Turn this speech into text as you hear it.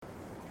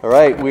All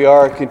right, we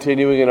are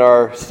continuing in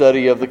our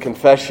study of the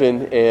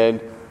confession, and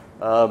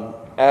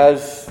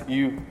as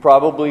you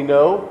probably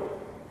know,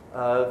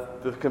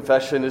 the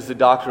confession is the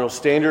doctrinal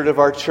standard of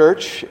our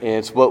church, and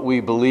it's what we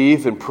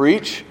believe and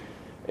preach.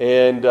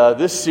 And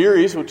this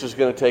series, which is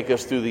going to take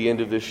us through the end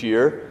of this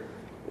year,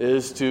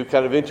 is to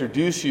kind of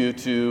introduce you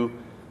to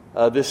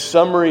this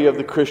summary of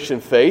the Christian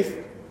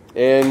faith,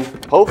 and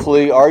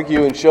hopefully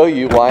argue and show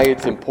you why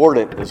it's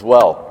important as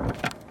well.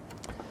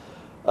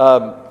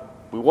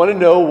 We want to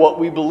know what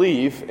we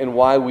believe and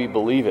why we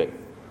believe it.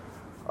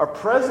 Our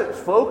present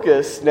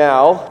focus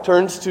now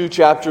turns to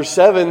chapter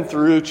 7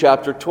 through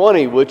chapter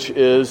 20, which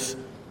is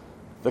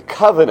the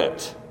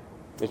covenant.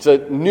 It's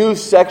a new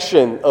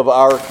section of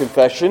our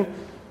confession.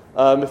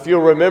 If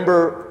you'll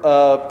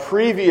remember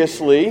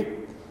previously,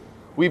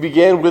 we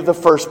began with the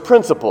first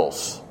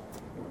principles.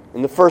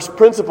 And the first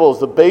principle is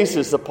the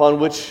basis upon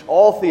which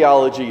all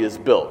theology is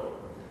built.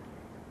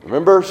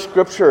 Remember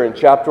Scripture in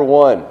chapter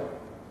 1.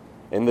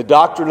 And the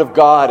doctrine of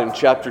God in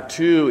chapter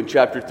 2 and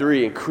chapter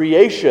 3, and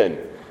creation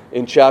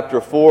in chapter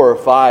 4,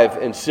 5,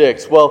 and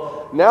 6.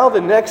 Well, now the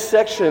next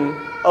section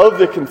of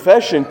the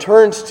confession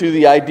turns to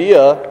the idea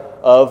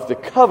of the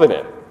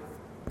covenant.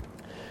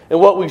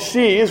 And what we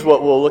see is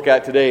what we'll look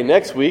at today and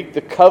next week,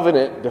 the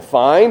covenant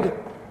defined. It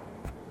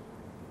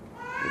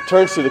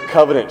turns to the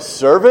covenant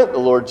servant, the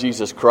Lord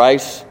Jesus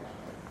Christ,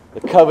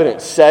 the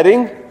covenant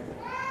setting,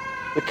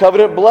 the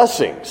covenant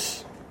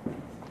blessings,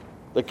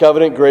 the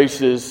covenant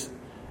graces,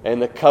 and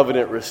the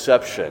covenant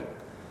reception.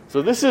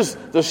 So this is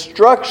the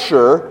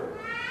structure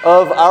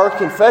of our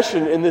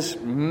confession in this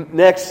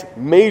next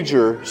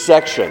major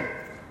section.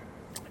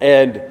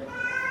 And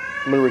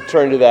I'm going to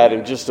return to that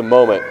in just a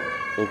moment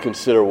and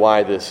consider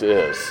why this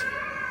is.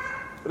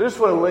 But I just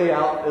want to lay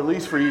out, at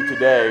least for you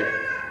today,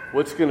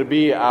 what's going to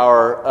be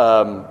our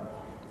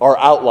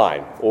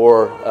outline,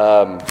 or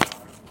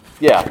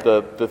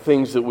the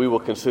things that we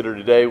will consider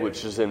today,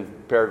 which is in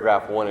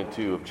paragraph 1 and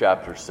 2 of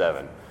chapter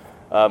 7.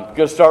 I'm going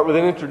to start with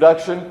an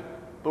introduction,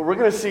 but we're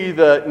going to see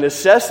the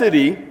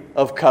necessity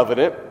of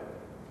covenant,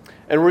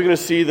 and we're going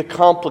to see the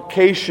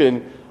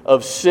complication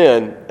of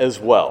sin as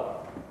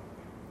well.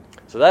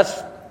 So that's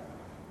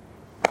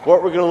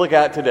what we're going to look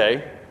at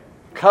today.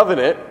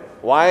 Covenant,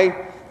 why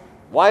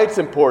it's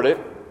important,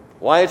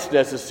 why it's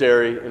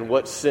necessary, and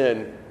what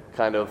sin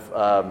kind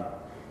of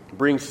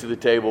brings to the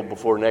table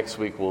before next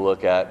week we'll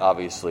look at,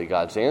 obviously,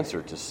 God's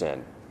answer to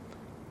sin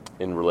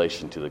in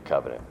relation to the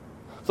covenant.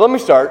 So let me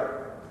start.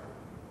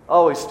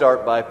 Always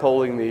start by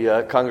polling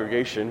the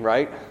congregation,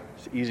 right?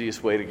 It's the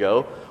easiest way to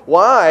go.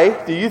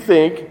 Why do you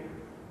think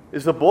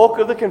is the bulk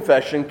of the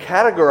confession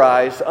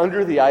categorized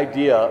under the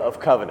idea of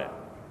covenant?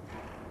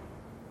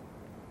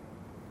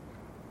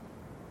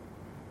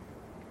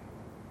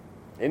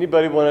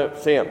 Anybody want to?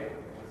 Sam?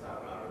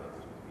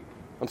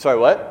 I'm sorry,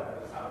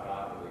 what?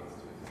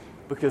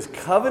 Because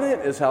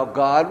covenant is how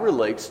God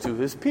relates to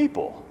His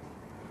people.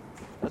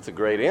 That's a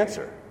great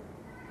answer.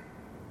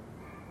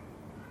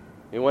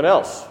 Anyone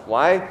else?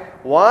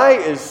 Why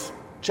is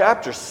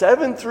chapter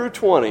 7 through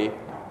 20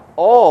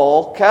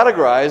 all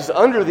categorized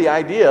under the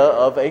idea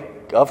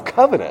of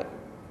covenant?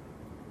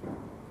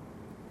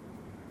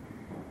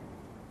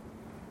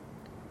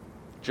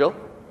 Jill?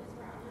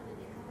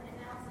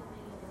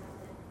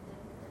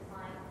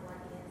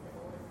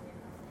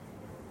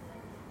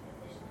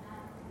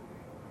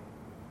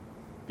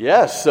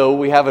 Yes, so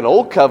we have an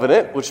old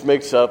covenant, which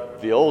makes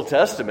up the Old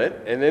Testament,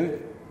 and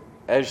then,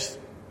 as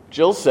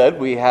Jill said,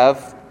 we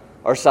have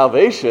our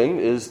salvation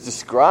is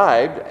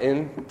described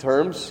in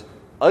terms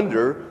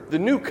under the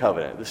new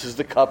covenant. This is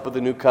the cup of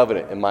the new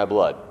covenant in my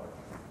blood.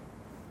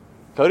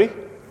 Cody?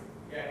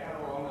 Yeah,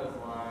 kind of along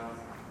those lines.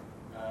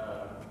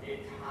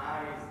 It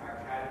ties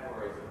our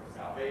categories of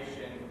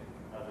salvation,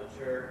 of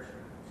the church,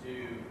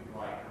 to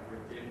like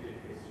redemptive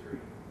history.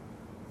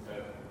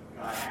 So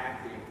God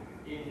acting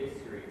in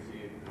history to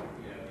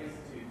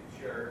institute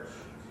the church,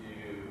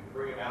 to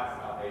bring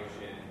about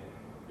salvation.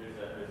 There's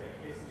a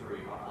history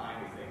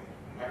behind these things.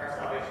 Like our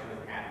salvation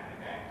doesn't happen in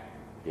a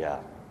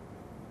vacuum.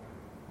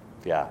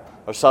 Yeah.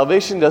 Our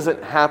salvation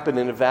doesn't happen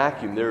in a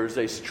vacuum. There is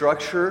a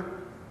structure.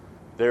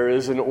 There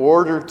is an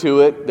order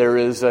to it. There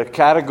is a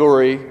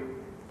category,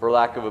 for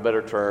lack of a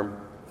better term.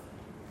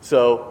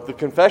 So the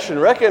confession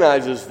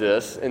recognizes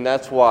this, and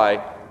that's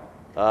why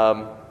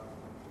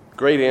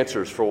great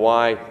answers for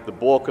why the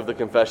bulk of the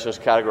confession is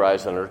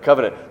categorized under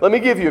covenant. Let me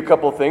give you a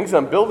couple of things.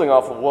 I'm building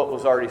off of what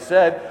was already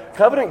said.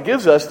 Covenant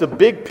gives us the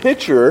big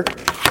picture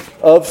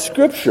of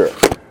Scripture.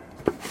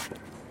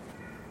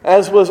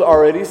 As was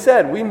already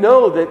said, we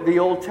know that the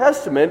Old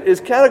Testament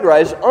is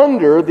categorized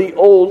under the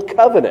Old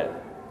Covenant.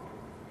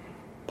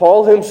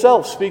 Paul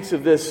himself speaks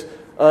of this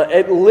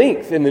at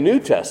length in the New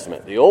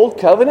Testament. The Old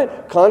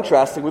Covenant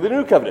contrasting with the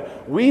New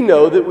Covenant. We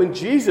know that when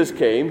Jesus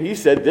came, He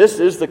said, "This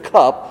is the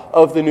cup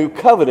of the new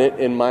covenant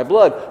in my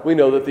blood." We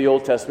know that the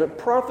Old Testament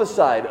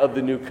prophesied of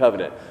the new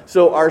covenant.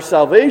 So our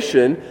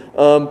salvation,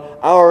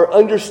 our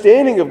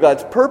understanding of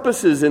God's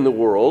purposes in the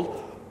world,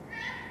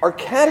 are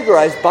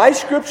categorized by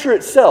Scripture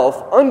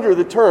itself under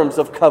the terms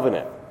of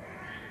covenant.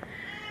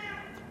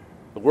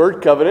 The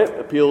word covenant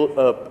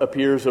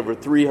appears over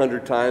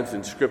 300 times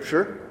in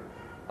Scripture.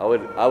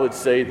 I would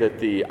say that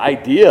the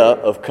idea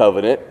of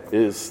covenant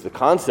is the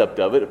concept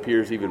of it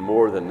appears even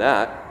more than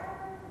that.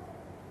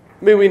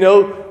 I mean, we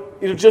know,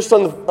 just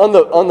on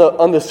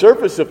the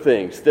surface of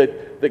things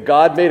that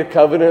God made a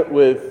covenant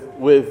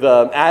with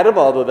Adam,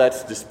 although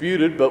that's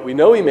disputed. But we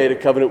know He made a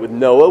covenant with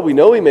Noah. We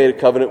know He made a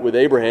covenant with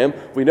Abraham.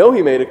 We know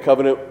He made a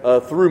covenant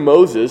through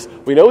Moses.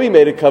 We know He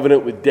made a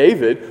covenant with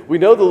David. We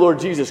know the Lord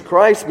Jesus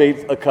Christ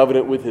made a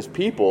covenant with His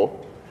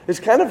people.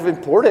 It's kind of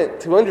important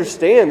to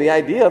understand the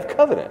idea of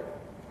covenant.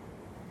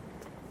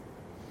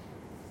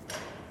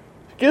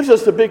 Gives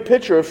us the big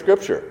picture of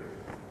Scripture.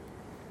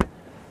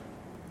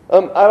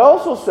 I'd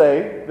also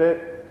say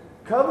that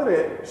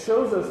covenant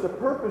shows us the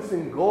purpose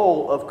and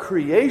goal of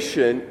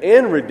creation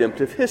and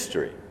redemptive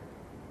history.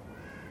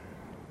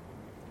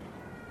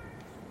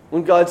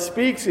 When God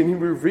speaks and He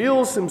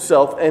reveals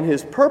Himself and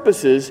His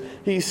purposes,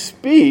 He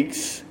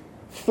speaks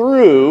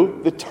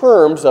through the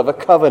terms of a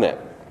covenant.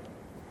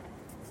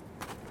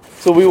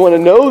 So we want to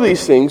know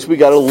these things. We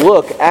got to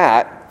look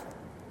at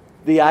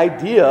the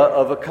idea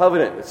of a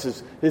covenant. This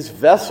is His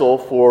vessel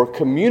for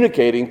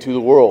communicating to the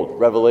world,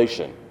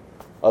 revelation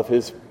of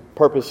His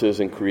purposes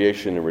in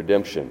creation and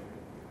redemption.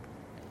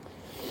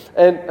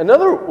 And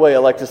another way I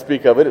like to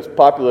speak of it, it's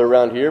popular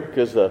around here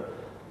because the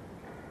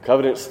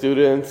covenant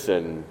students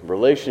and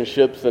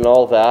relationships and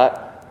all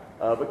that.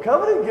 But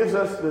covenant gives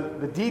us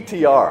the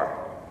DTR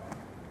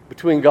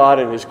between God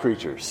and His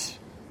creatures.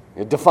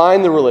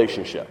 Define the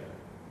relationship.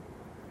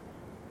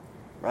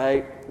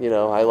 Right?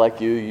 I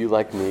like you, you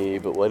like me,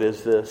 but what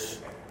is this?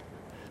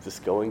 Is this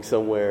going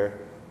somewhere?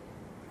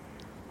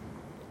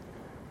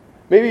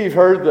 Maybe you've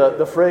heard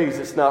the phrase,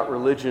 it's not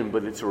religion,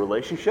 but it's a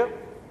relationship.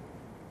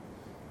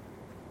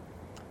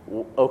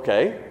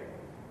 Okay.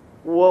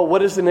 Well,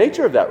 what is the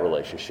nature of that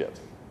relationship?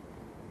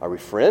 Are we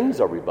friends?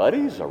 Are we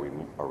buddies? Are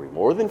we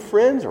more than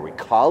friends? Are we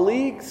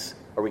colleagues?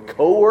 Are we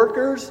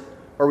co-workers?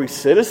 Are we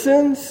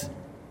citizens?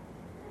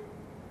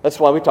 That's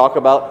why we talk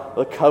about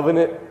the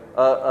covenant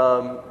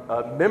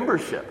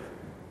membership.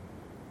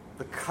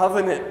 The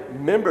covenant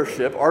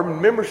membership, our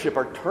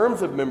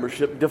terms of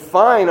membership,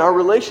 define our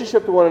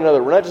relationship to one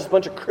another. We're not just a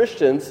bunch of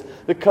Christians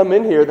that come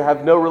in here that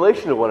have no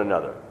relation to one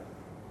another.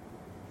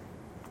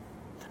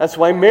 That's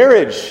why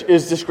marriage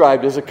is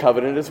described as a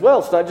covenant as well.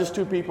 It's not just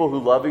two people who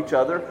love each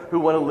other, who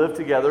want to live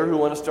together, who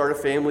want to start a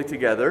family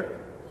together.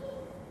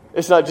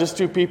 It's not just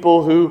two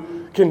people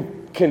who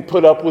can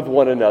put up with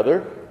one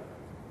another.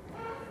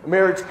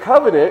 Marriage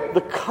covenant,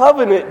 the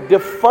covenant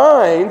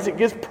defines, it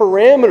gives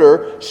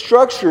parameter,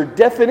 structure,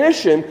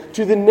 definition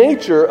to the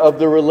nature of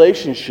the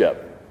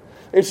relationship.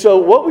 And so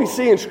what we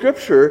see in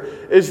Scripture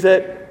is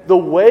that the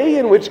way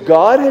in which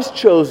God has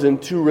chosen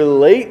to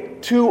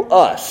relate to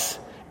us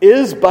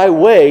is by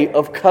way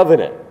of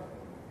covenant.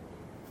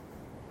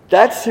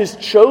 That's His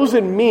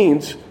chosen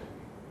means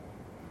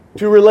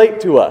to relate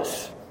to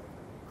us.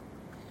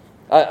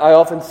 I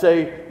often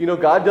say,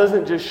 God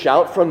doesn't just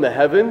shout from the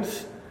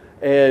heavens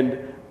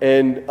and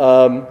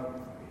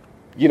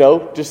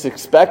just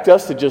expect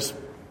us to just,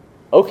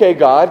 okay,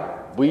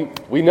 God,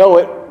 we know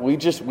it.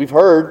 We've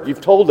heard, you've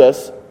told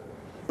us.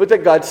 But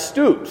that God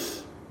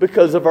stoops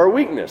because of our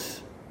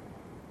weakness.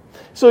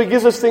 So He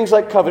gives us things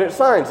like covenant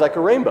signs, like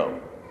a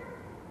rainbow.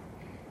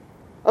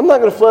 I'm not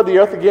going to flood the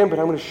earth again, but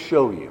I'm going to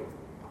show you.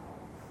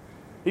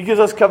 He gives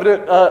us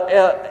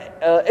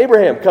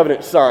Abraham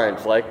covenant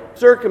signs, like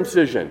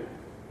circumcision.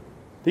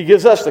 He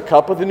gives us the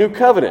cup of the new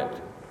covenant.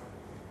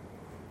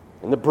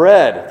 And the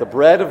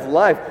bread of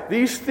life.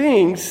 These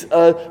things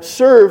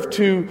serve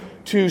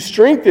to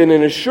strengthen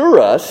and assure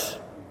us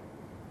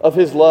of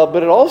His love,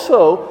 but it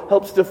also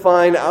helps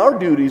define our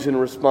duties and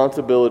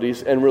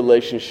responsibilities and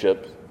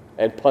relationships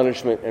and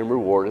punishment and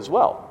reward as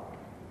well.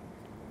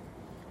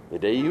 The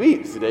day you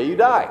eat is the day you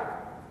die.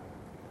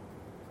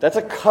 That's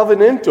a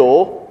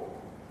covenantal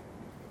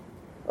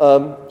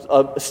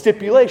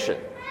stipulation.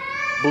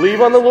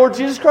 Believe on the Lord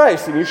Jesus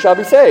Christ and you shall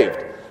be saved.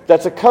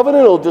 That's a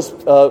covenantal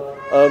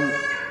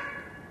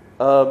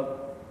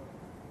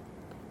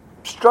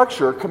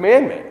structure,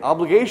 commandment,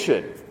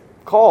 obligation,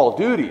 call,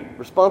 duty,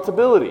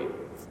 responsibility,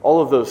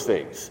 all of those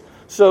things.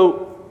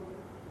 So,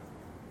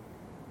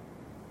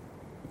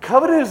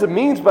 covenant is a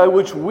means by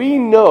which we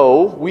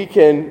know we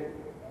can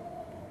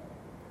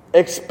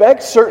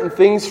expect certain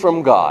things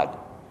from God.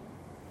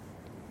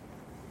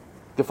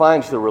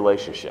 Defines the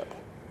relationship.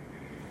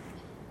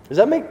 Does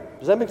that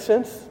make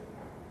sense?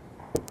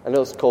 I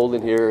know it's cold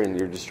in here and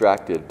you're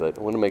distracted, but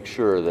I want to make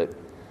sure that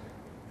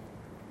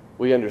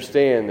we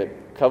understand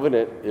that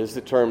covenant is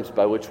the terms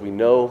by which we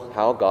know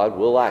how God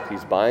will act.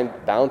 He's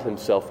bound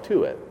Himself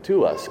to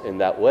us in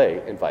that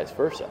way, and vice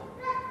versa.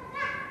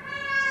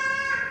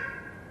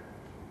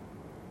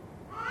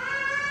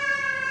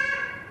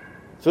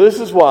 So this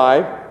is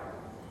why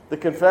the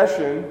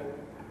confession,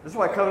 this is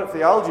why covenant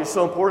theology is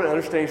so important in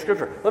understanding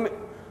Scripture. Let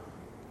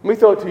me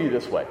throw it to you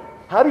this way.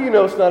 How do you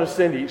know it's not a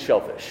sin to eat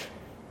shellfish?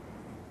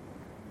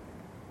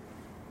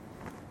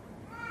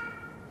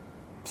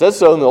 It says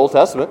so in the Old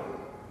Testament.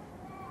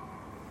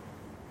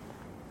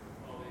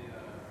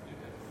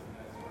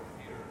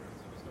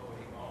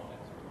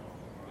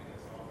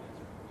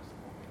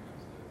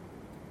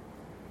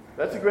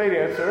 That's a great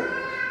answer.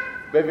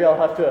 Maybe I'll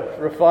have to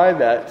refine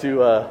that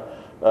to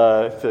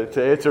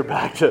answer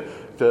back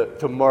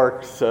to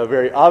Mark's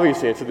very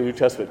obvious answer the New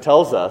Testament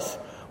tells us.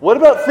 What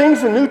about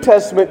things the New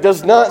Testament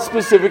does not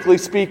specifically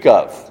speak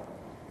of?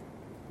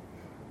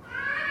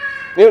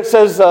 It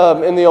says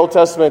in the Old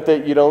Testament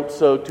that you don't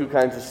sow two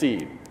kinds of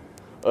seed.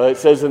 It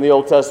says in the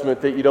Old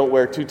Testament that you don't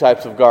wear two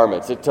types of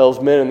garments. It tells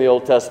men in the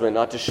Old Testament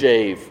not to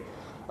shave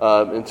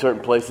in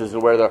certain places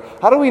and wear their...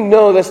 How do we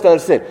know that's not a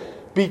sin?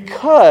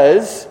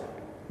 Because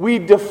we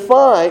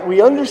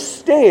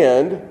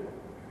understand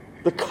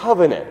the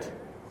covenant.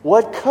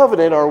 What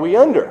covenant are we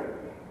under?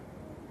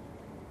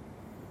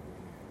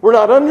 We're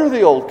not under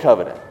the Old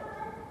Covenant.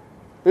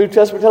 The New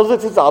Testament tells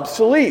us it's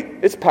obsolete.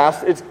 It's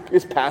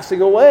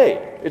passing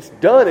away. It's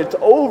done. It's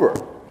over.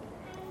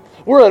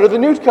 We're under the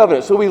New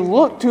Covenant. So we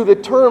look to the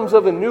terms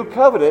of the New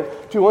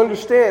Covenant to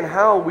understand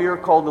how we are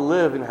called to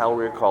live and how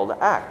we are called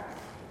to act.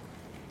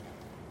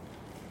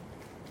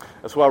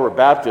 That's why we're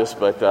Baptists,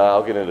 but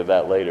I'll get into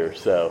that later.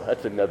 So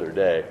that's another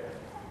day.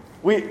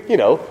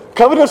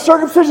 Covenant of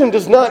circumcision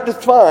does not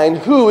define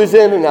who is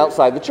in and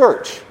outside the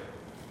church.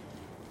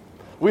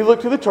 We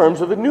look to the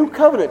terms of the New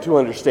Covenant to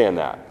understand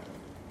that.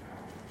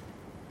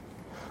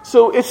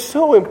 So it's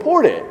so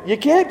important. You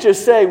can't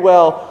just say,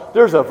 well,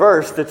 there's a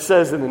verse that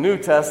says in the New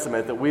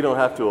Testament that we don't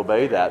have to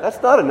obey that.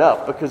 That's not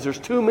enough because there's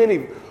too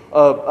many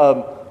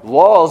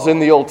laws in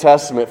the Old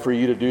Testament for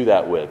you to do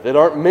that with that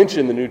aren't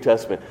mentioned in the New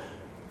Testament.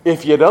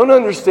 If you don't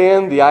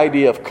understand the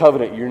idea of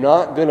covenant, you're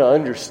not going to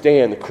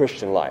understand the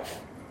Christian life.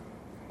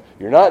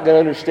 You're not going to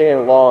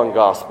understand law and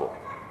gospel.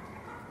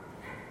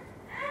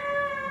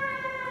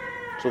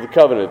 So the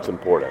covenant's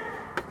important.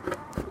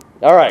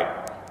 All right.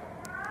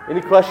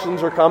 Any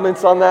questions or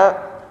comments on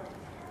that?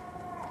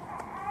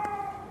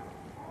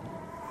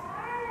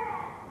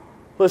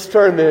 Let's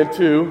turn then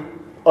to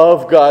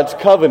of God's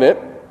covenant.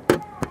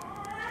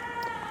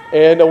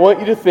 And I want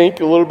you to think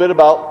a little bit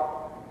about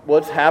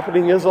what's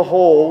happening as a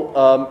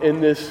whole in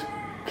this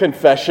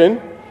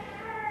confession.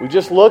 We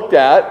just looked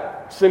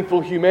at sinful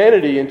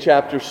humanity in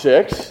chapter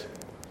 6.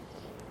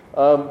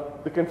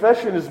 The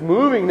confession is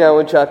moving now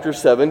in chapter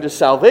 7 to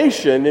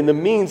salvation and the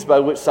means by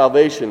which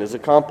salvation is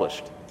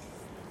accomplished.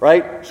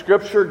 Right?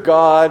 Scripture,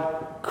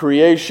 God,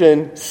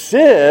 creation,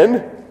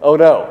 sin. Oh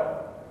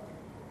no.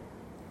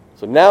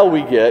 So now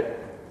we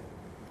get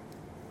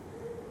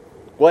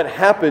what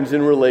happens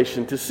in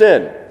relation to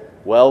sin.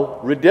 Well,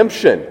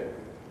 redemption.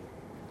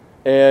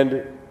 And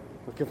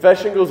the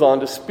confession goes on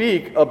to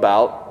speak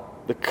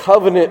about the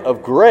covenant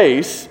of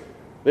grace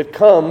that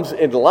comes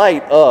in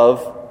light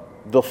of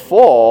the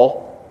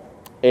fall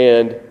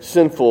and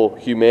sinful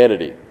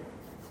humanity.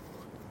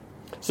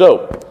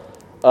 So,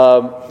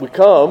 we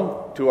come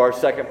to our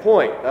second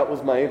point. That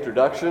was my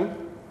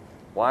introduction.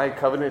 Why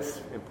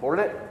covenant's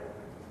important.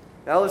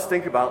 Now let's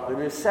think about the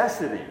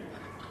necessity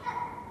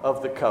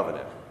of the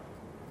covenant.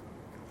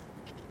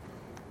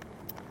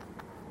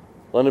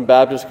 London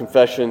Baptist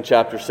Confession,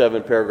 chapter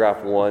 7,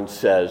 paragraph 1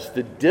 says,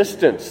 "The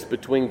distance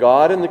between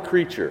God and the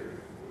creature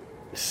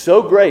is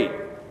so great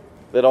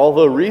that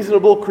although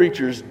reasonable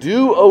creatures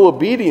do owe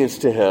obedience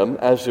to Him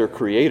as their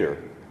Creator,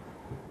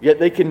 yet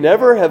they can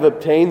never have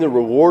obtained the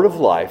reward of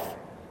life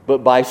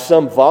but by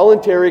some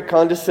voluntary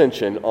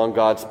condescension on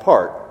God's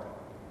part,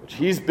 which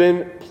He's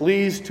been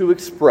pleased to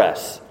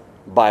express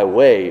by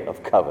way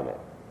of covenant."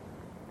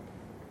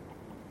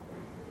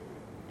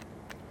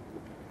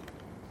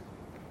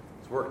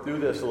 Let's work through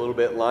this a little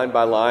bit line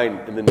by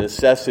line in the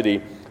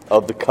necessity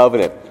of the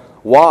covenant.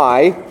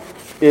 Why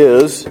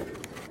is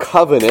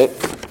covenant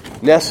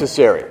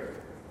necessary?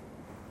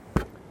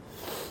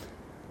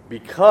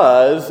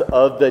 Because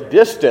of the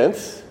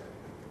distance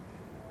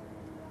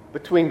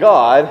between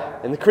God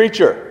and the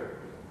creature.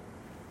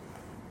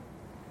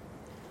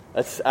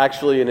 That's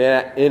actually an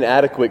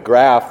inadequate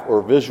graph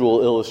or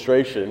visual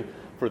illustration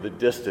for the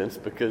distance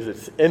because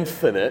it's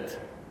infinite.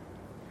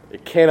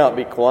 It cannot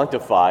be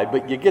quantified,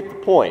 but you get the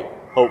point,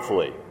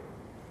 hopefully.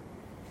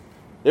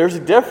 There's a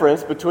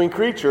difference between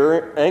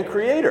creature and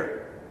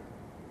creator.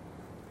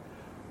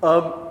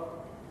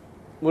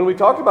 When we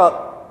talked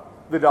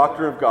about the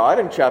doctrine of God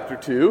in chapter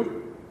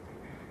 2,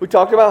 we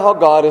talked about how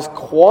God is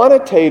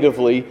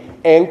quantitatively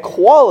and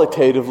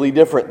qualitatively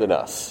different than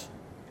us.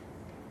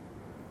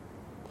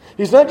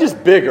 He's not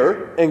just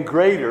bigger and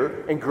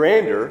greater and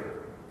grander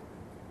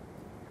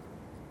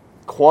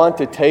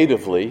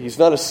quantitatively. He's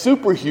not a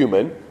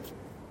superhuman,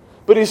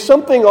 but He's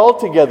something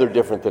altogether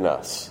different than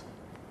us.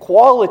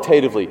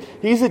 Qualitatively,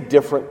 He's a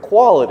different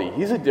quality.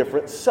 He's a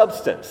different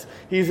substance.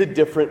 He's a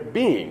different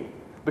being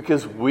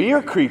because we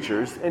are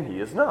creatures and He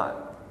is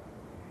not.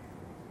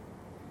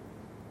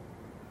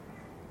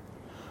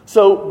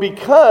 So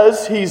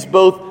because He's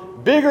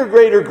both bigger,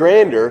 greater,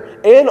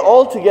 grander, and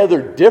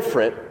altogether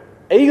different,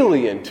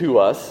 alien to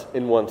us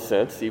in one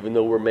sense, even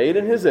though we're made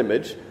in His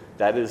image,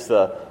 that is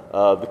the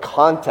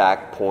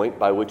contact point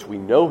by which we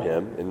know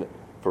Him,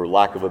 for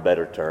lack of a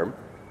better term.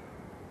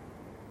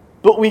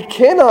 But we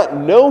cannot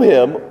know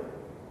Him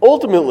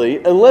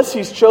ultimately unless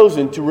He's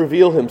chosen to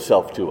reveal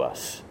Himself to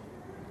us.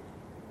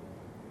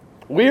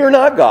 We are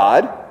not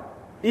God,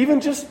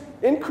 even just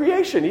in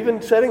creation,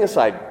 even setting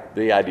aside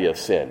the idea of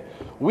sin.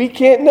 We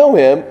can't know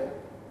him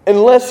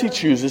unless he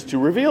chooses to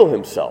reveal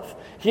himself.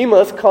 He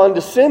must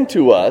condescend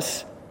to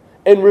us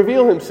and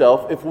reveal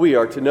himself if we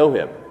are to know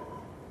him.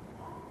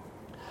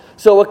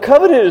 So a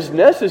covenant is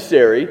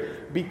necessary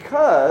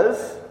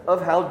because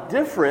of how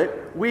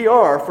different we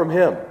are from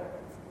him.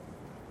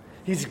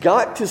 He's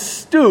got to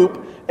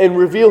stoop and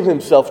reveal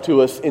himself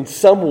to us in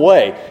some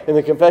way. And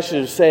the confession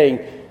is saying,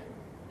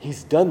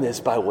 he's done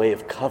this by way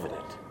of covenant.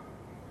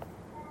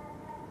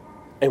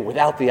 And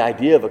without the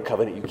idea of a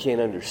covenant, you can't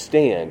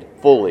understand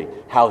fully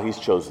how he's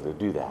chosen to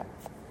do that.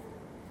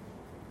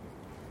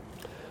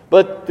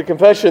 But the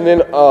confession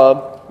then adds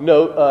a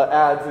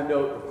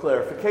note of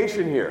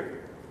clarification here.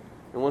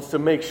 It wants to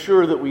make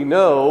sure that we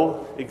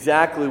know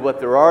exactly what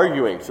they're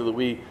arguing so that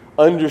we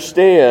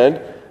understand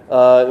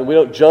and we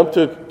don't jump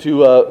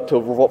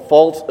to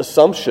false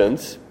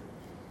assumptions.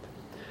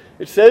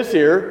 It says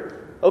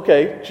here,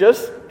 okay,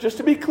 just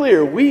to be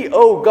clear, we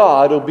owe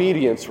God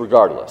obedience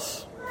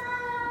regardless.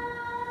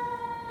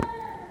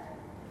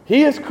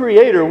 He is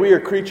creator, we are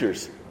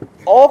creatures.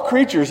 All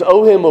creatures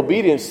owe him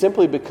obedience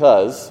simply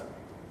because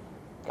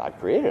God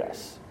created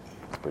us.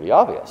 It's pretty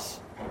obvious.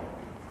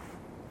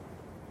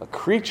 A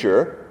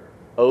creature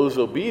owes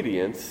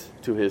obedience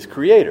to his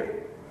creator.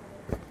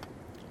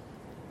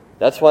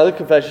 That's why the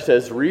confession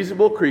says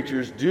reasonable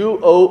creatures do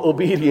owe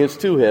obedience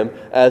to him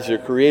as their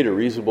creator.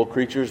 Reasonable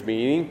creatures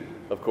meaning,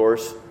 of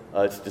course,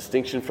 it's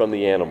distinction from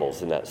the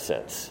animals in that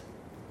sense.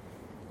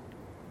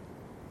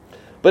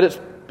 But its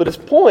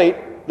point,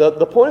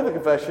 the point of the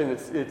confession,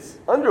 it's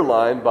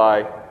underlined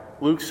by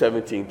Luke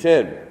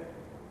 17:10.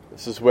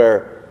 This is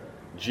where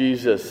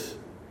Jesus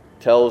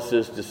tells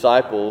his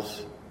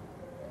disciples,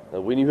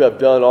 when you have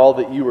done all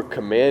that you were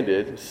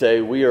commanded, say,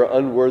 we are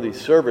unworthy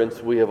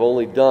servants, we have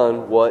only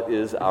done what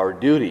is our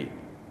duty.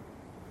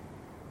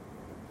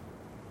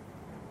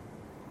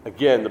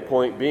 Again, the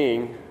point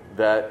being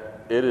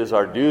that it is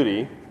our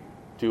duty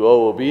to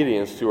owe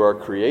obedience to our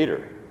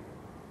Creator.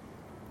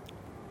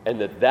 And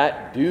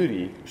that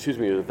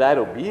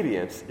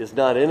obedience is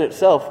not in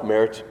itself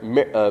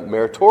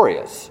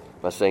meritorious.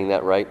 Am I saying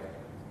that right?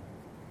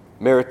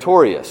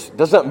 Meritorious. It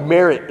does not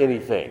merit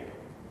anything.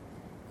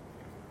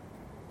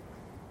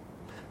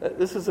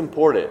 This is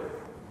important.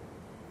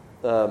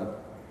 You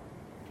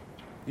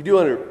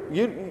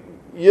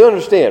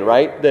understand,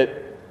 right? That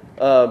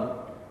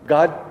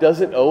God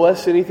doesn't owe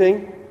us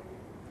anything?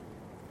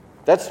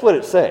 That's what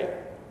it's saying.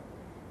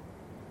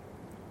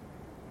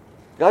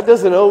 God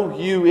doesn't owe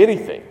you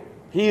anything.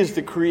 He is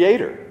the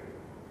Creator.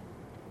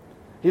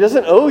 He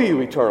doesn't owe you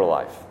eternal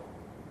life,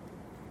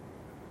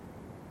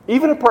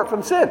 even apart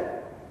from sin.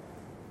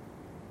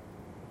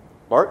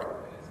 Mark?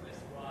 Is this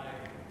why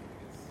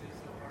it's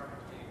so hard to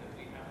believe that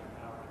we have the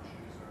power to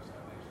choose our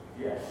salvation?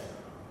 Yes.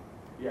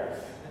 Yes.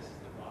 And this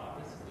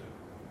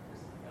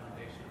is the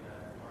foundation of that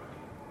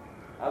argument.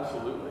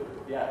 Absolutely.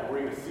 Yeah,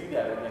 we're going to see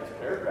that in the next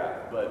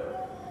paragraph. But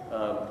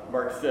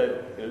Mark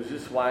said, is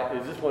this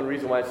one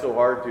reason why it's so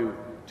hard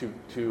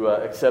to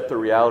accept the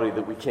reality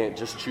that we can't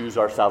just choose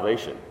our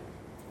salvation?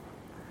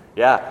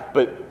 Yeah,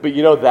 but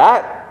you know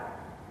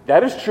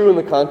that is true in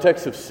the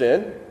context of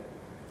sin,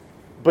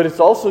 but it's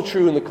also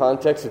true in the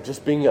context of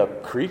just being a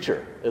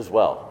creature as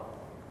well.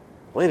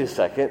 Wait a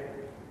second,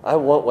 I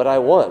want what I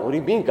want. What do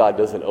you mean God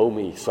doesn't owe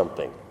me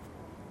something?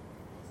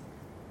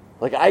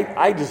 Like I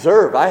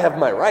have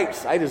my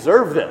rights. I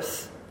deserve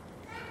this.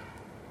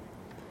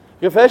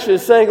 Confession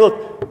is saying,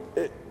 look,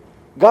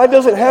 God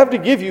doesn't have to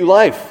give you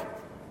life.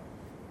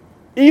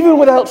 Even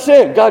without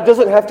sin, God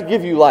doesn't have to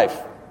give you life.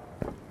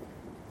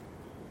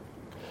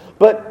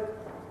 But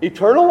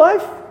eternal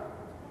life?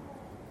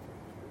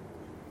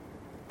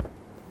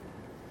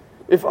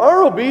 If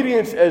our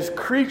obedience as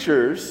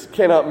creatures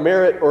cannot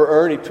merit or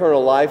earn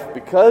eternal life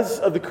because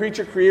of the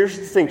creature-creator's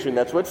distinction,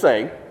 that's what it's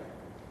saying.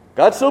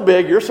 God's so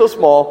big, you're so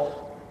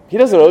small, He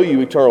doesn't owe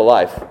you eternal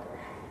life.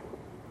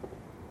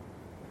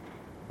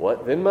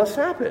 What then must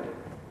happen?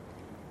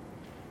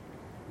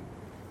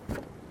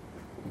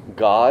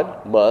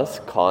 God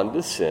must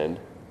condescend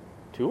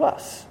to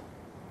us.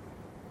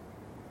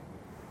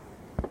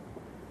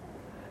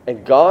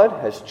 And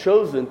God has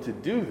chosen to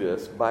do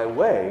this by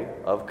way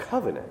of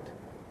covenant.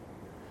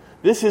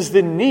 This is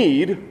the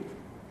need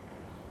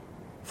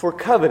for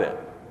covenant.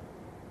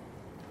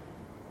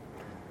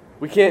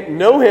 We can't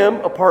know Him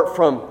apart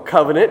from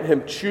covenant,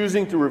 Him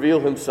choosing to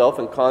reveal Himself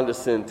and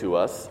condescend to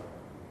us.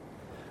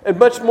 And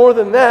much more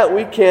than that,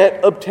 we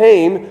can't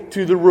obtain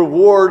to the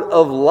reward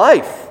of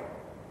life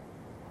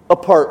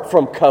apart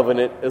from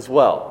covenant as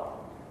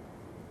well.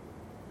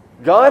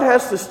 God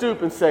has to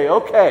stoop and say,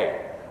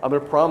 okay, I'm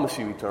going to promise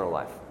you eternal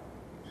life.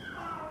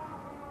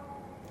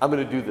 I'm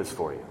going to do this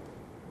for you.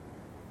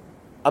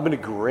 I'm going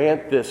to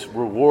grant this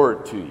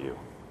reward to you.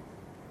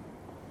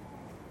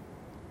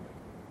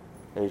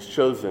 And He's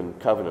chosen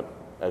covenant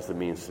as the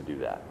means to do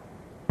that.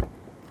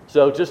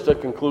 So just to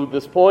conclude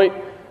this point,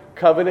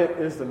 covenant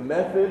is the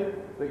method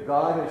that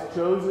God has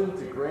chosen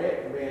to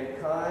grant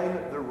mankind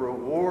the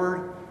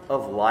reward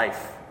of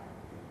life.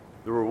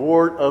 the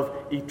reward of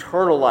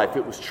eternal life.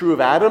 It was true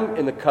of Adam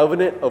in the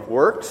covenant of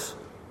works.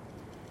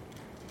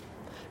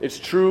 It's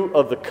true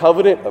of the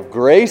covenant of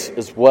grace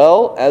as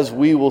well, as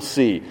we will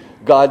see.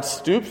 God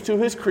stoops to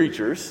his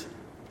creatures,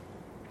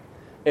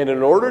 and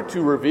in order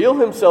to reveal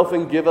himself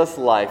and give us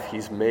life,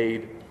 he's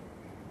made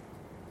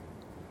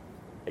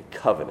a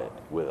covenant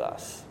with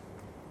us.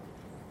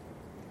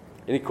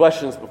 Any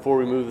questions before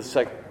we move to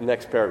the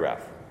next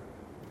paragraph?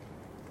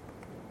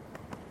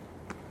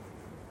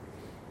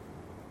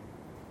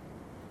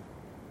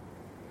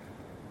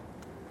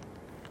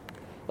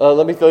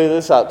 Let me throw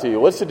this out to you.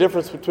 What's the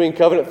difference between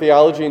covenant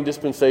theology and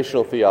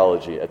dispensational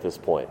theology at this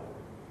point?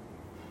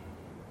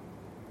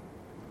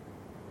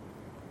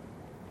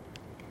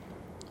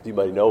 Does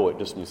anybody know what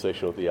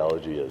dispensational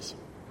theology is?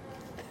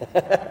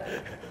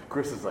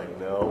 Chris is like,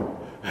 no.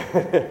 I mean,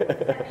 God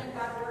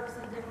works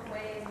in different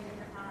ways and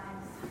different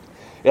times.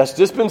 Yes,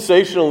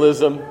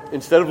 dispensationalism,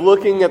 instead of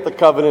looking at the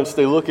covenants,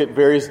 they look at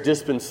various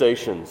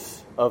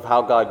dispensations of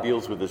how God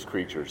deals with his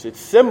creatures. It's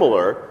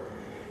similar,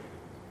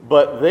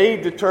 but they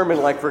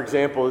determine, like, for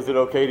example, is it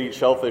okay to eat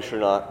shellfish or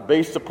not,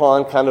 based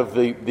upon kind of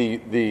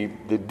the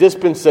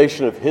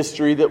dispensation of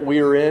history that we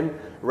are in,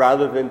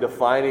 rather than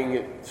defining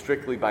it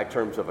strictly by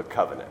terms of a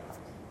covenant.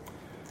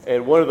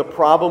 And one of the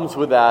problems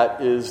with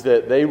that is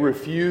that they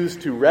refuse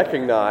to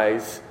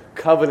recognize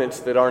covenants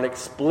that aren't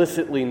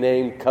explicitly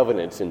named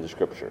covenants in the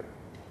Scripture.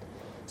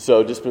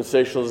 So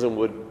dispensationalism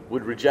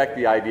would reject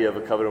the idea of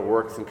a covenant of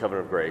works and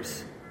covenant of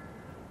grace.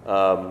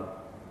 I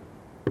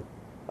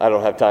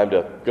don't have time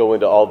to go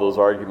into all those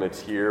arguments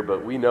here,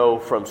 but we know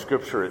from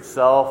Scripture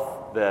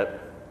itself that,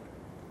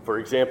 for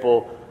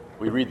example,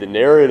 we read the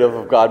narrative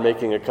of God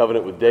making a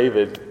covenant with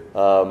David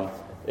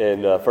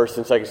in 1st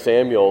and 2nd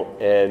Samuel,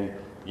 and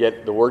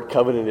yet the word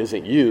covenant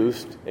isn't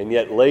used, and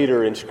yet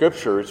later in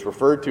Scripture it's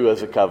referred to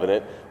as a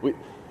covenant.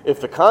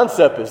 If the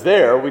concept is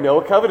there, we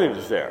know a covenant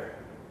is there.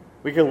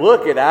 We can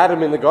look at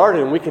Adam in the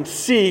garden and we can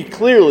see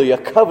clearly a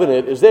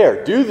covenant is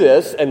there. Do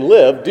this and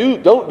live.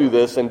 Don't do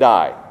this and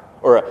die.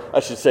 Or I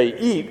should say,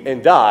 eat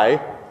and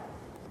die.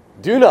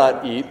 Do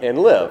not eat and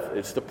live.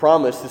 It's the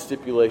promise, the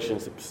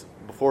stipulations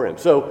before him.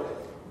 So,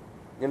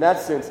 in that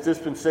sense,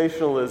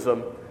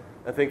 dispensationalism,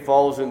 I think,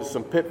 falls into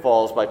some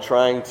pitfalls by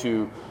trying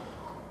to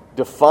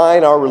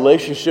define our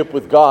relationship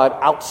with God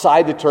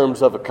outside the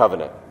terms of a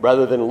covenant,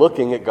 rather than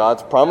looking at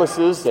God's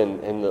promises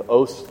and the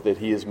oaths that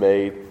he has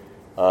made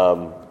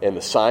and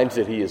the signs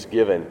that he has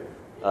given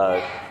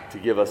to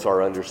give us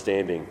our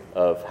understanding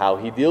of how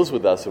he deals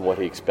with us and what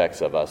he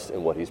expects of us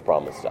and what he's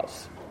promised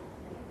us.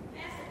 Can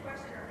I ask a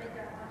question or make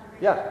a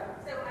observation? Yeah.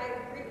 So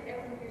I agree with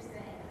everything you're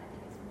saying. I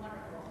think it's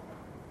wonderful.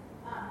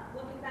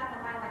 Looking back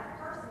on my life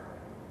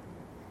personally,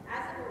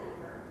 as a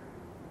believer,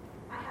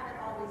 I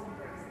haven't always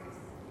embraced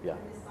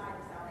this side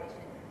of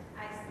salvation.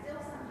 I still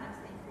sometimes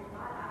think, well,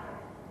 God, I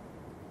have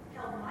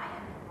held my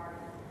end of the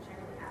bargain, which I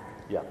really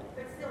haven't. Yeah.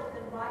 But still,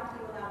 then why do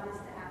you allow this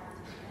to happen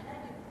to me? I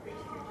know you preach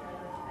your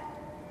judgment,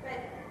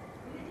 but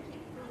we need to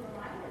keep being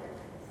reminded of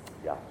this.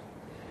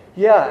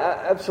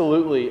 Yeah,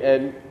 absolutely.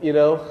 And,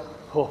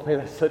 oh man,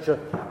 that's such a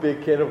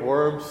big can of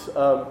worms.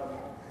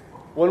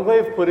 One way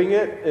of putting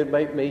it, it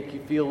might make you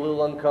feel a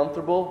little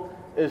uncomfortable,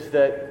 is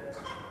that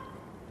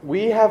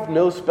we have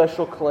no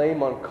special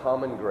claim on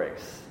common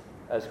grace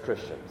as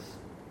Christians.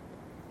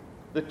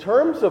 The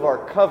terms of our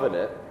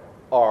covenant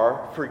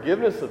are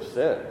forgiveness of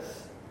sins,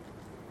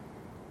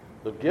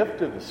 the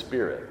gift of the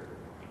Spirit,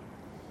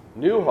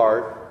 new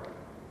heart,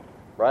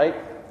 right?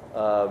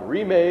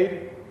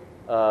 Remade,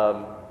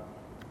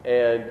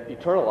 and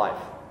eternal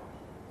life.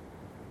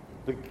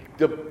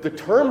 The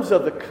terms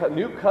of the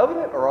new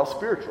covenant are all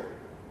spiritual.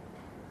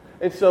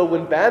 And so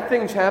when bad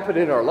things happen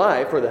in our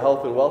life, or the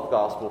health and wealth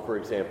gospel, for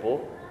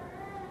example,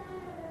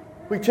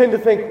 we tend to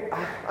think,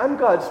 I'm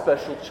God's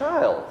special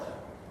child.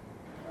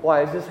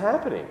 Why is this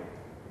happening?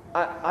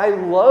 I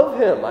love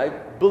him. I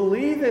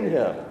believe in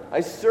him.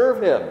 I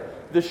serve him.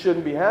 This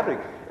shouldn't be happening.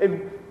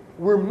 And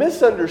we're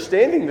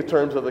misunderstanding the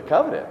terms of the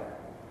covenant.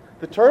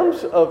 The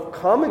terms of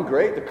common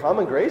grace, the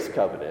common grace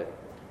covenant,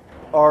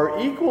 are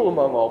equal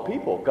among all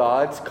people.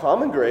 God's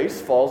common grace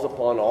falls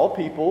upon all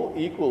people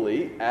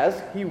equally as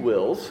he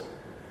wills,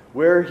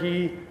 where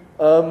he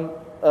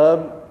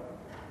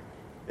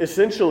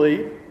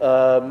essentially,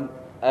 now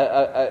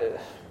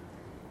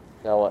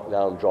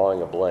I'm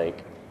drawing a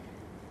blank.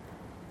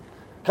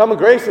 Common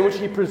grace in which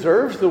he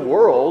preserves the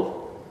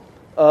world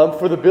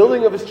for the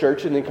building of his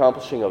church and the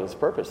accomplishing of his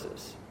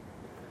purposes.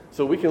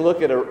 So we can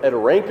look at a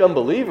rank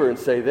unbeliever and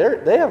say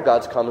they have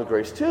God's common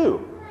grace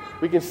too.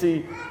 We can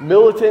see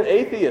militant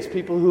atheists,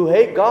 people who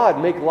hate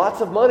God, make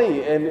lots of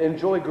money and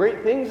enjoy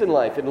great things in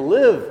life and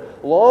live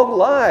long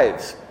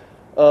lives.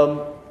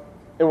 And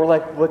we're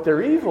like, but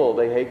they're evil.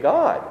 They hate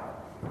God.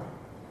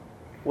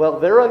 Well,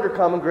 they're under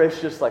common grace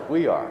just like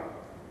we are.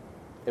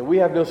 And we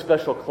have no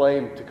special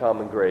claim to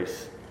common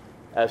grace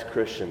as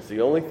Christians.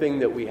 The only thing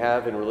that we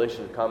have in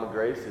relation to common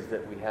grace is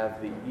that we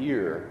have the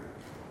ear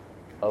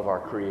of our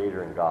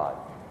Creator and God,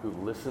 who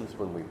listens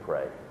when we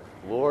pray.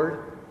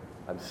 Lord,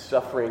 I'm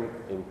suffering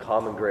in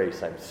common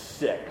grace. I'm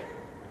sick.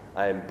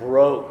 I'm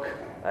broke,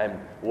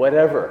 I'm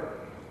whatever.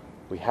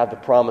 We have the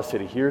promise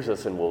that he hears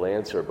us and will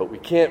answer, but we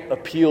can't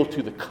appeal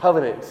to the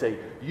covenant and say,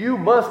 you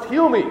must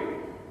heal me.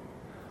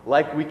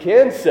 Like we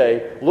can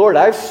say, Lord,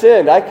 I've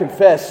sinned, I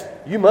confess,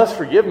 you must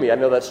forgive me. I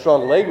know that's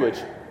strong language.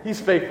 He's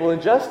faithful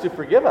and just to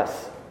forgive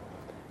us.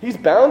 He's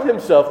bound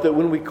himself that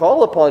when we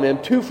call upon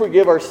him to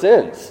forgive our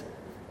sins,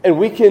 and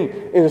we can,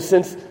 in a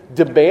sense,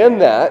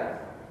 demand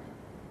that.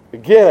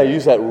 Again, I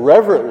use that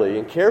reverently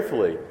and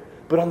carefully,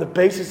 but on the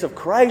basis of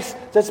Christ,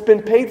 that's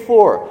been paid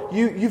for.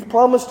 You've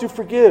promised to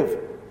forgive,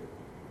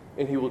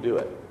 and he will do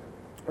it.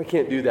 We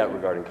can't do that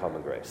regarding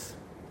common grace.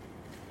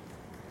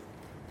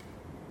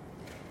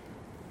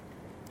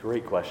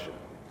 Great question.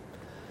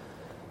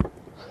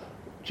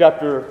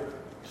 Chapter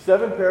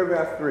 7,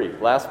 paragraph 3,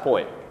 last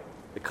point.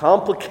 The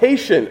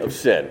complication of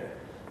sin.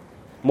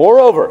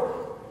 Moreover,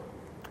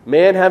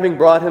 man having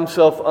brought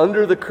himself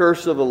under the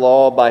curse of the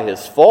law by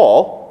his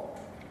fall,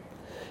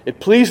 it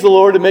pleased the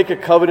Lord to make a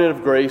covenant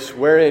of grace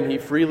wherein he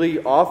freely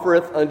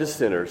offereth unto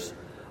sinners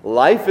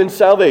life and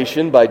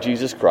salvation by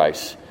Jesus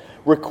Christ,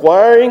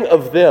 requiring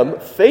of them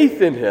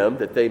faith in him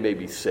that they may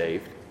be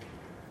saved,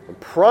 and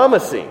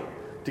promising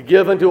to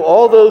give unto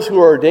all those who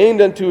are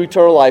ordained unto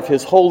eternal life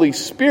his Holy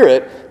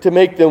Spirit to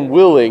make them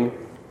willing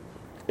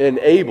and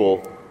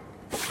able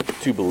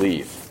to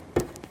believe.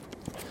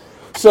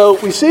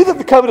 So we see that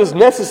the covenant is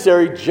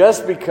necessary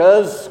just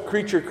because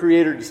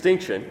creature-creator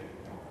distinction.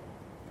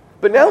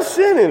 But now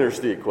sin enters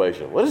the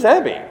equation. What does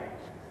that mean?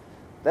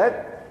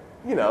 That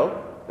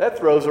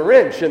throws a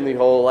wrench in the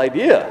whole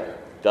idea,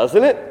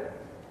 doesn't it?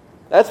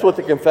 That's what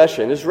the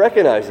confession is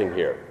recognizing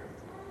here.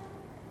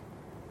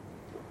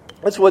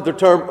 That's what the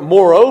term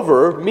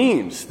moreover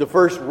means, the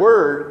first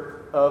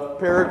word of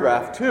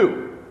paragraph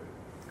 2.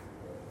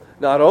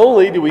 Not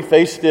only do we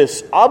face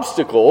this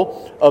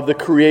obstacle of the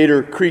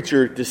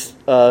creator-creature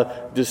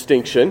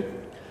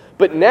distinction,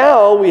 but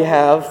now we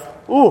have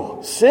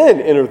sin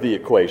enter the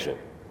equation.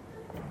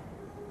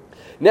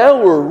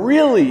 Now we're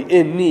really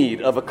in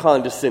need of a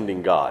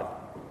condescending God.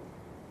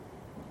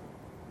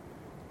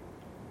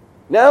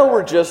 Now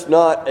we're just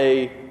not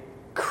a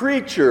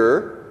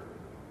creature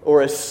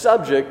or a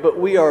subject, but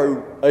we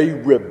are a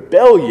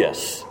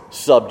rebellious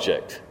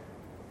subject.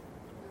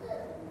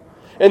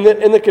 And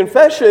the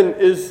confession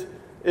is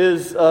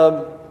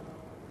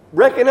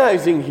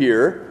recognizing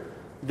here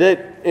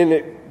that, and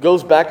it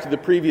goes back to the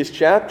previous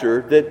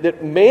chapter,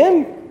 that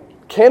man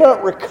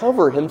cannot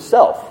recover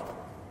himself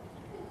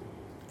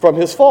from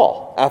his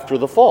fall, after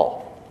the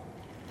fall.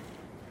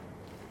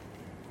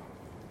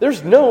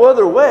 There's no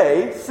other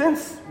way,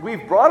 since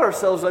we've brought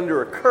ourselves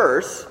under a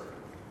curse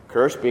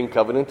being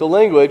covenantal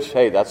language.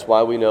 Hey, that's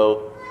why we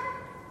know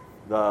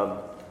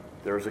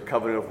there's a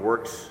covenant of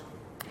works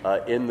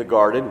in the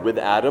garden with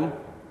Adam.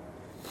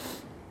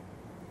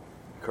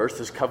 Curse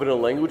is covenantal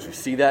language. We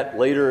see that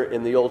later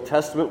in the Old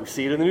Testament. We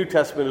see it in the New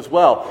Testament as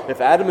well. If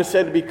Adam is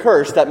said to be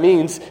cursed, that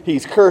means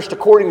he's cursed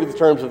according to the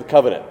terms of the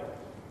covenant.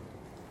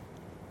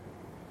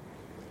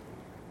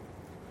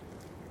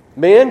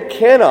 Man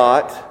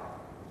cannot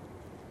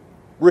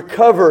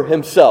recover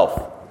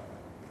himself.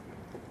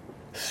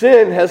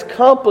 Sin has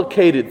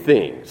complicated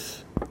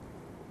things.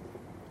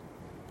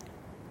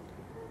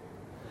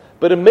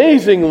 But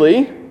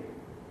amazingly,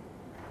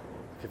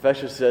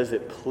 confession says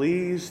it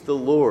pleased the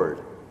Lord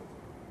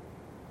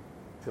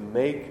to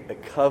make a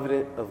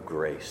covenant of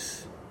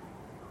grace.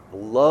 I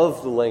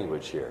love the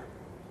language here.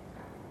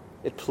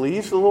 It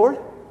pleased the Lord?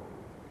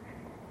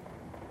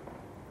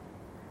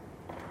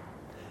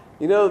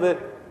 You know that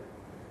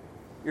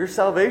your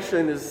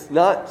salvation is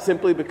not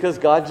simply because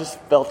God just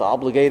felt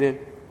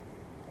obligated.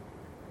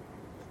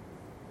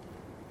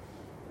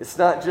 It's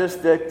not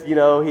just that,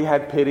 he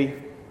had pity,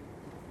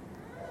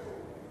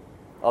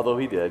 although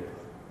he did.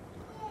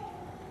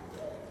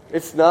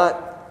 It's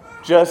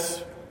not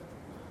just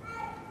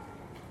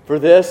for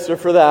this or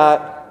for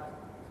that.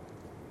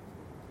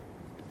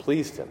 It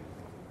pleased him.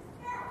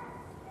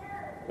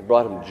 It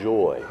brought him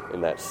joy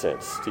in that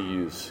sense, to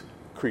use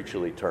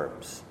creaturely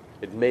terms.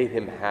 It made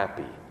him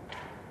happy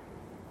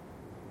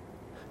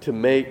to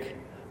make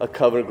a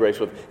covenant of grace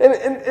with.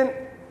 And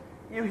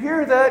you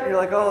hear that, and you're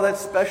like, oh,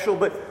 that's special,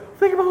 but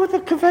think about what the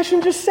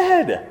confession just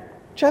said.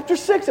 Chapter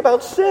 6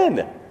 about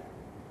sin.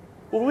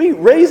 When we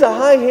raise a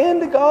high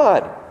hand to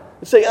God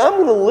and say, I'm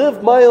going to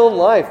live my own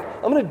life.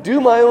 I'm going to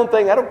do my own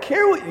thing. I don't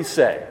care what you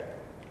say.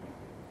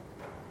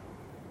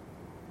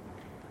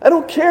 I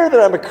don't care that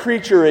I'm a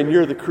creature and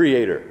you're the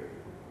creator.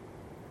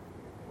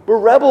 We're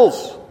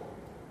rebels.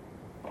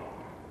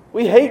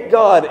 We hate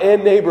God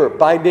and neighbor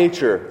by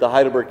nature, the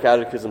Heidelberg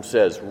Catechism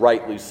says,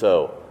 rightly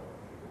so.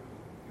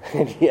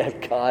 And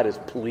yet God is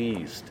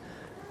pleased.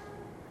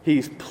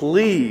 He's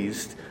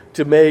pleased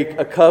to make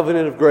a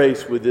covenant of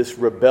grace with this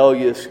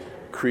rebellious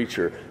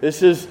creature.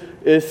 This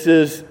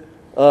is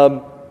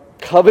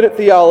covenant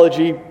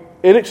theology,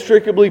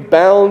 inextricably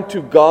bound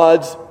to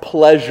God's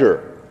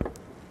pleasure.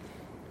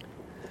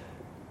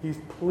 He's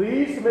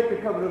pleased to make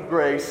a covenant of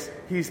grace.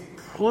 He's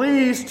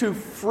pleased to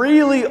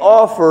freely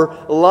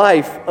offer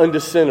life unto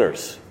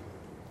sinners.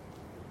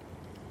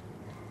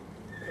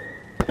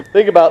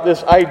 Think about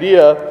this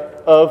idea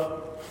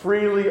of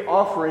freely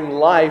offering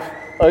life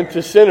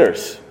unto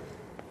sinners.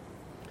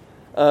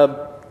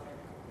 The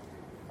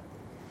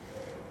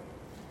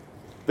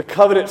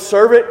covenant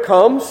servant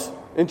comes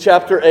in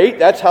chapter 8.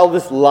 That's how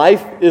this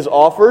life is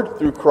offered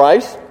through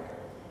Christ.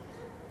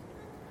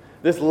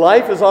 This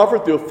life is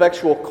offered through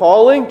effectual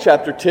calling,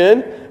 chapter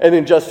 10, and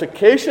then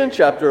justification,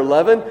 chapter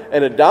 11,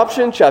 and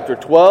adoption, chapter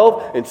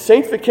 12, and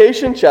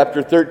sanctification,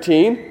 chapter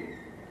 13.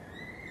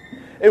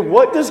 And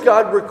what does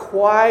God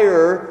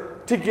require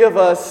to give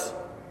us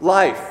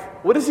life?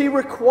 What does He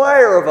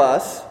require of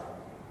us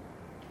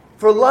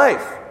for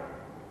life?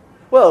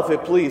 Well, if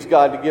it pleased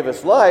God to give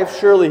us life,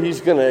 surely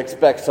He's going to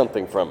expect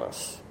something from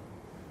us.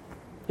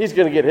 He's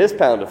going to get His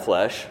pound of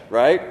flesh,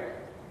 right?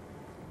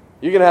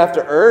 You're going to have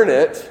to earn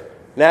it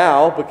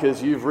now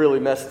because you've really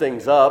messed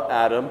things up,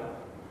 Adam.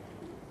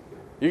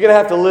 You're going to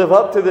have to live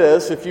up to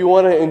this if you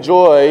want to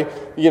enjoy,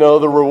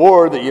 the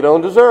reward that you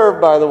don't deserve,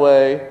 by the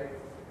way.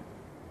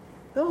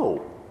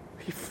 No.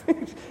 He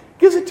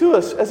gives it to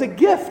us as a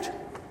gift,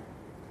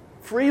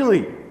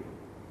 freely.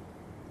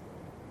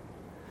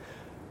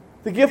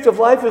 The gift of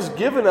life is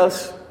given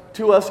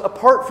to us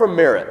apart from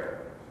merit,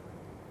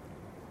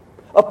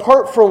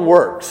 apart from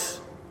works,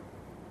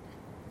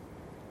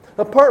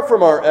 apart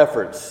from our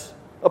efforts,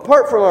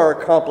 apart from our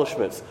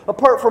accomplishments,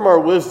 apart from our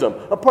wisdom,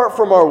 apart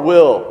from our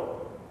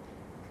will.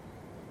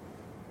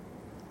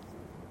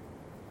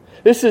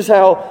 This is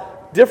how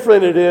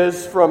different it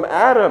is from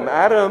Adam.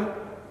 Adam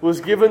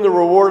was given the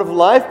reward of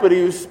life, but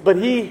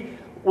he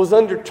was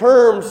under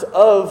terms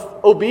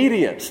of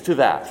obedience to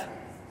that.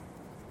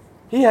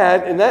 He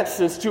had, in that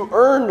sense, to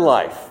earn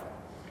life,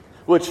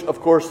 which, of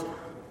course,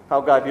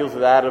 how God deals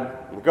with Adam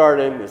in the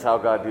garden is how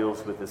God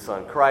deals with His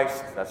Son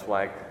Christ. That's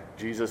why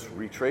Jesus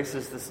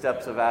retraces the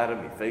steps of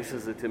Adam. He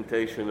faces the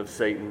temptation of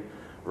Satan,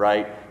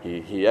 right?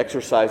 He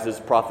exercises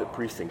prophet,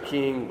 priest, and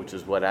king, which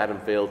is what Adam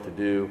failed to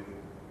do,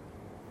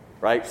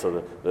 right?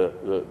 So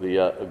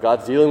the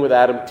God's dealing with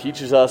Adam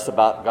teaches us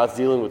about God's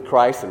dealing with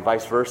Christ and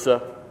vice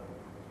versa.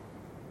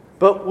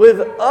 But with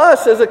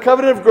us, as a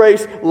covenant of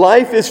grace,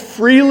 life is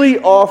freely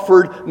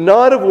offered,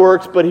 not of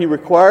works, but He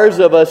requires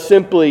of us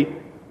simply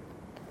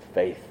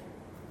faith.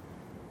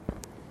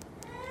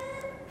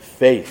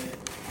 Faith.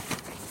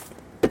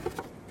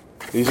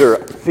 These are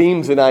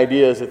themes and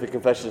ideas that the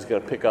confession is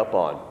going to pick up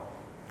on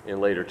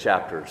in later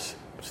chapters.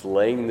 It's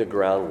laying the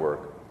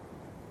groundwork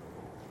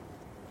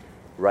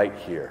right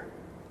here.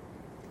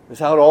 That's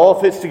how it all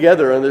fits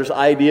together under this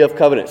idea of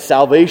covenant.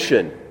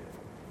 Salvation.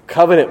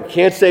 Covenant. We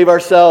can't save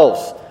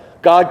ourselves.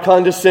 God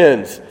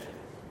condescends. It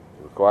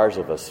requires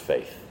of us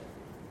faith.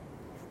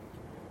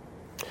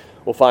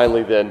 Well,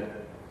 finally then,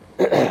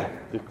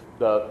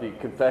 the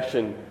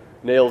confession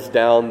nails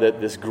down that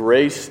this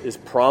grace is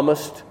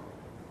promised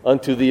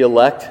unto the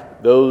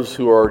elect, those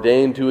who are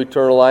ordained to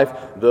eternal life,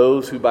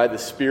 those who by the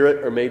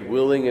Spirit are made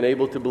willing and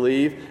able to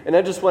believe. And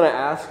I just want to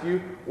ask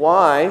you,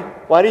 why?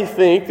 Why do you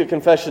think the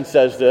confession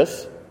says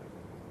this?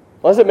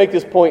 Why does it make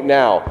this point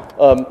now?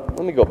 Let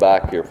me go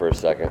back here for a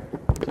second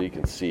so you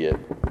can see it.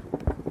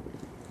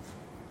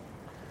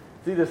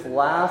 See this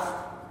last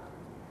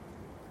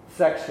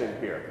section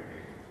here.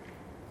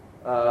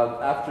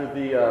 After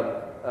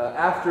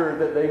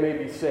that they may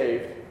be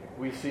saved,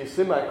 we see a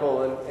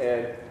semicolon,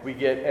 and we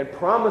get, and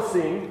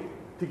promising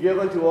to give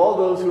unto all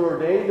those who are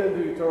ordained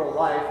unto eternal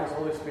life His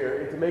Holy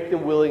Spirit, and to make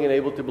them willing and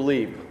able to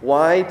believe.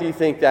 Why do you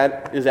think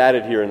that is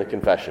added here in the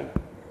confession?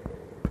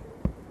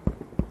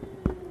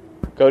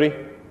 Cody?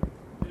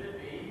 Could it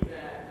be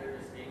that they're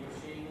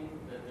distinguishing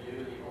the new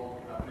and the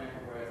old covenant,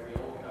 whereas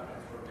the old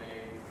covenants were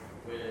made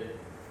with,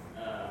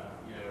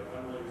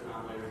 unbelievers,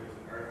 non-believers, it was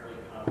an earthly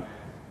covenant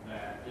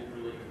that didn't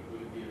really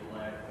include the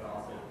elect, but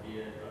also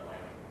did, but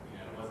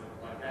wasn't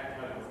like that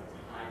covenant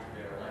wasn't tied to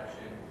their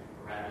election,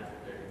 or rather to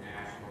their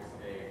national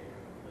state,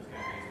 those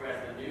kind of things.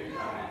 Whereas the new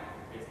covenant,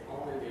 it's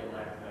only the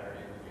elect that are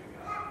in the new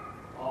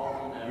covenant.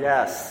 All will know.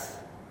 Yes.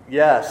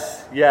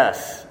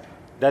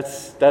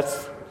 That's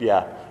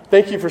yeah.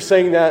 Thank you for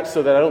saying that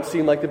so that I don't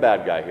seem like the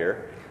bad guy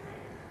here.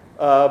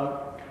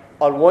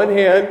 On one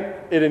hand,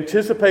 it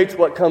anticipates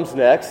what comes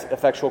next,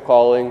 effectual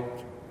calling,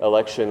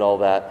 election, all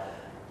that.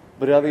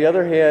 But on the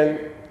other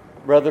hand,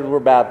 brethren, we're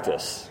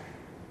Baptists.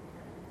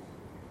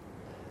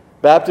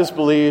 Baptists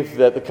believe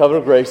that the covenant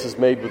of grace is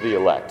made with the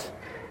elect.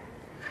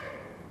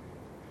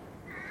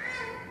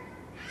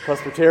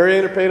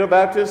 Presbyterian or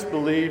Paedo-Baptists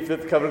believe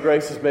that the covenant of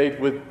grace is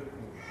made with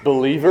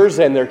believers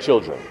and their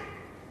children.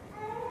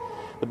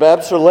 The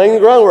Baptists are laying the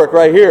groundwork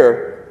right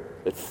here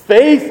that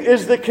faith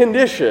is the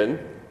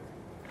condition,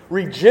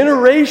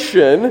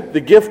 regeneration, the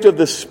gift of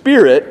the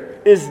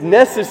Spirit, is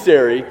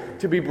necessary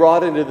to be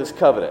brought into this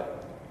covenant,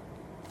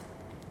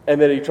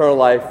 and that eternal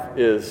life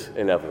is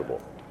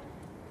inevitable.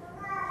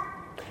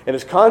 And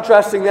it's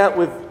contrasting that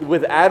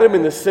with Adam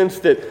in the sense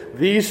that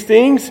these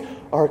things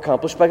are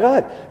accomplished by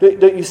God.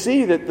 Don't you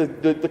see that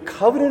the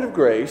covenant of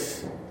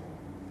grace,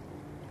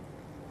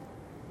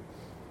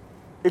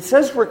 it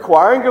says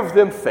requiring of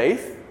them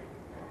faith,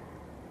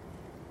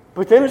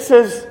 but then it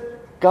says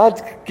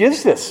God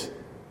gives this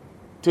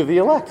to the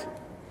elect.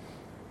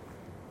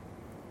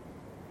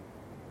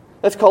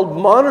 That's called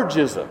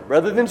monergism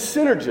rather than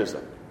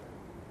synergism.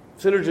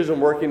 Synergism,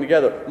 working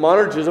together.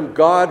 Monergism,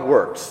 God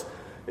works.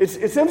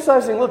 It's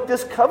emphasizing, look,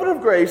 this covenant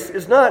of grace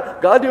is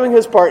not God doing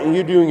his part and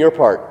you doing your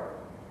part.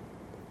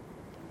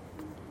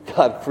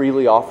 God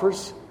freely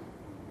offers,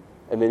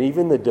 and then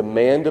even the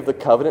demand of the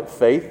covenant,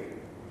 faith,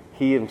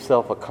 he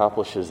himself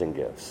accomplishes and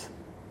gives.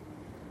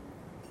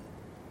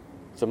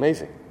 It's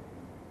amazing.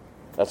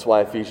 That's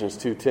why Ephesians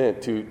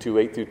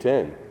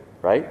 2:8-10,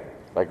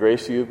 right? By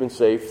grace you have been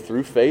saved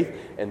through faith,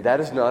 and that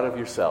is not of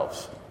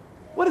yourselves.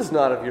 What is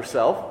not of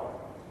yourself?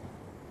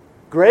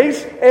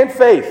 Grace and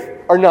faith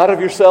are not of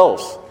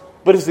yourselves,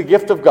 but is the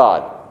gift of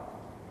God,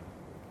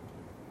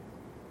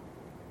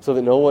 so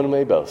that no one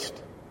may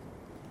boast.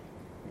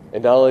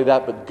 And not only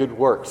that, but good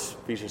works,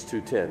 Ephesians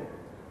 2:10.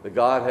 That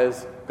God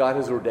has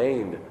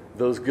ordained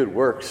those good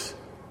works,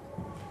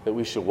 that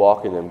we should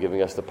walk in them,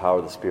 giving us the power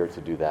of the Spirit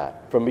to do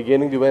that. From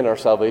beginning to end, our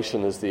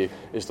salvation is the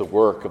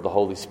work of the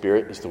Holy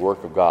Spirit, is the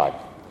work of God.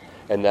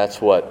 And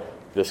that's what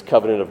this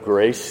covenant of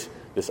grace,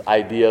 this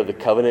idea of the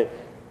covenant,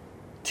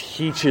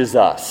 teaches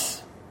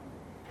us.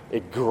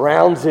 It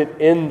grounds it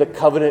in the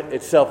covenant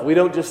itself. We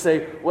don't just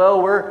say,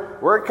 well,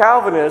 we're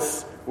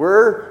Calvinists.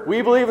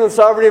 We believe in the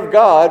sovereignty of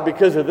God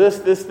because of this,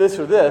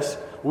 or this.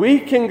 We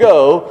can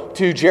go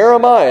to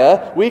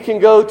Jeremiah, we can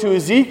go to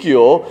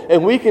Ezekiel,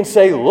 and we can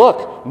say,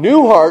 look,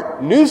 new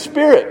heart, new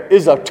spirit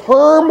is a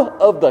term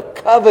of the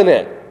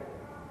covenant.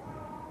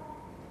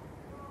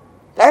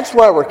 That's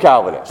why we're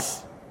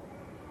Calvinists.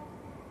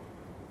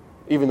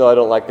 Even though I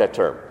don't like that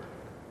term.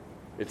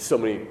 It's so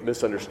many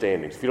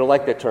misunderstandings. If you don't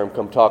like that term,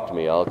 come talk to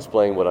me. I'll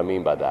explain what I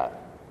mean by that.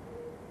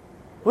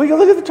 We can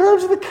look at the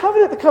terms of the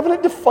covenant. The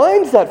covenant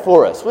defines that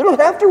for us. We don't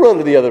have to run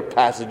to the other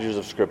passages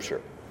of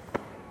Scripture.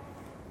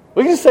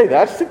 We can say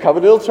that's the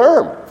covenantal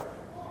term.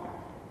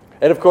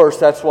 And of course,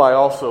 that's why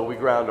also we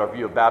ground our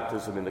view of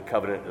baptism in the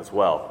covenant as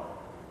well.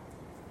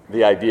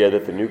 The idea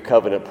that the new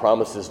covenant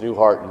promises new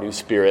heart and new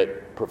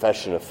spirit,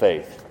 profession of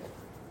faith.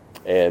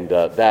 And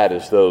that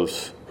is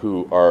those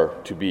who are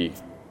to be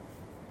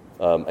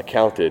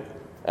accounted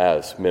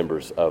as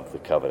members of the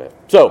covenant.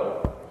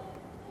 So,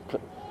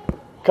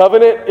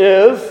 covenant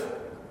is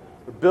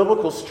the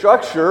biblical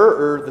structure,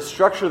 or the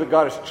structure that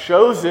God has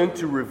chosen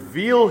to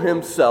reveal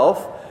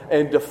himself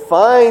and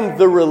define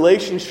the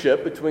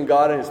relationship between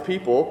God and his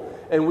people.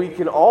 And we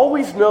can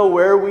always know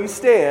where we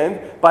stand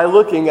by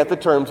looking at the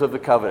terms of the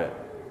covenant.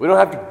 We don't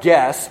have to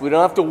guess. We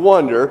don't have to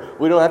wonder.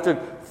 We don't have to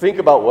think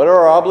about what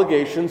are our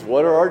obligations,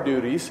 what are our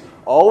duties.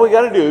 All we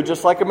got to do,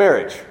 just like a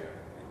marriage.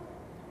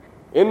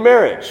 In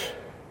marriage,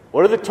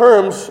 what are the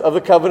terms of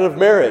the covenant of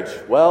marriage?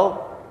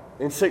 Well,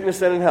 in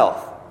sickness and in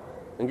health.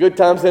 In good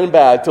times and in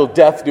bad, till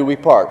death do we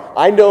part.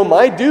 I know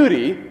my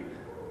duty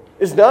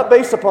is not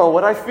based upon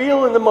what I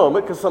feel in the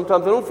moment, because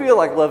sometimes I don't feel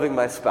like loving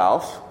my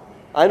spouse.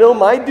 I know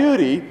my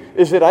duty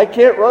is that I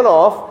can't run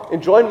off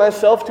and join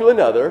myself to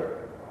another.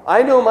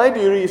 I know my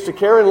duty is to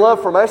care and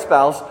love for my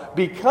spouse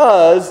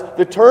because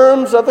the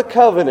terms of the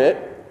covenant,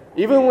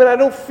 even when I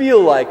don't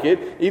feel like it,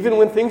 even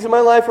when things in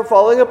my life are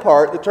falling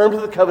apart, the terms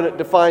of the covenant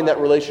define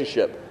that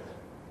relationship.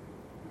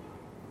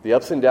 The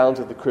ups and downs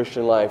of the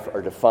Christian life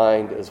are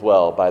defined as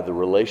well by the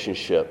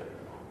relationship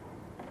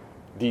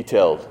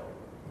detailed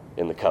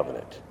in the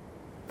covenant.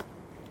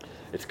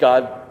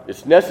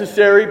 It's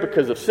necessary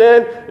because of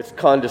sin. It's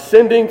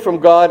condescending from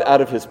God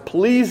out of his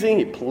pleasing.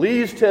 It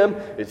pleased him.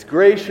 It's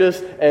gracious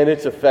and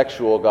it's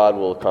effectual. God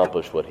will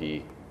accomplish what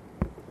he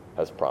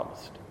has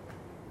promised.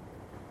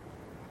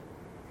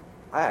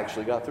 I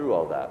actually got through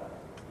all that.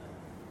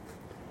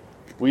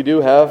 We do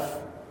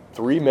have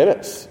 3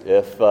 minutes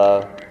if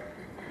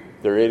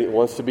there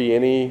wants to be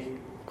any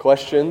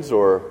questions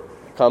or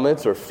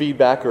comments or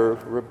feedback or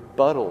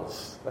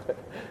rebuttals.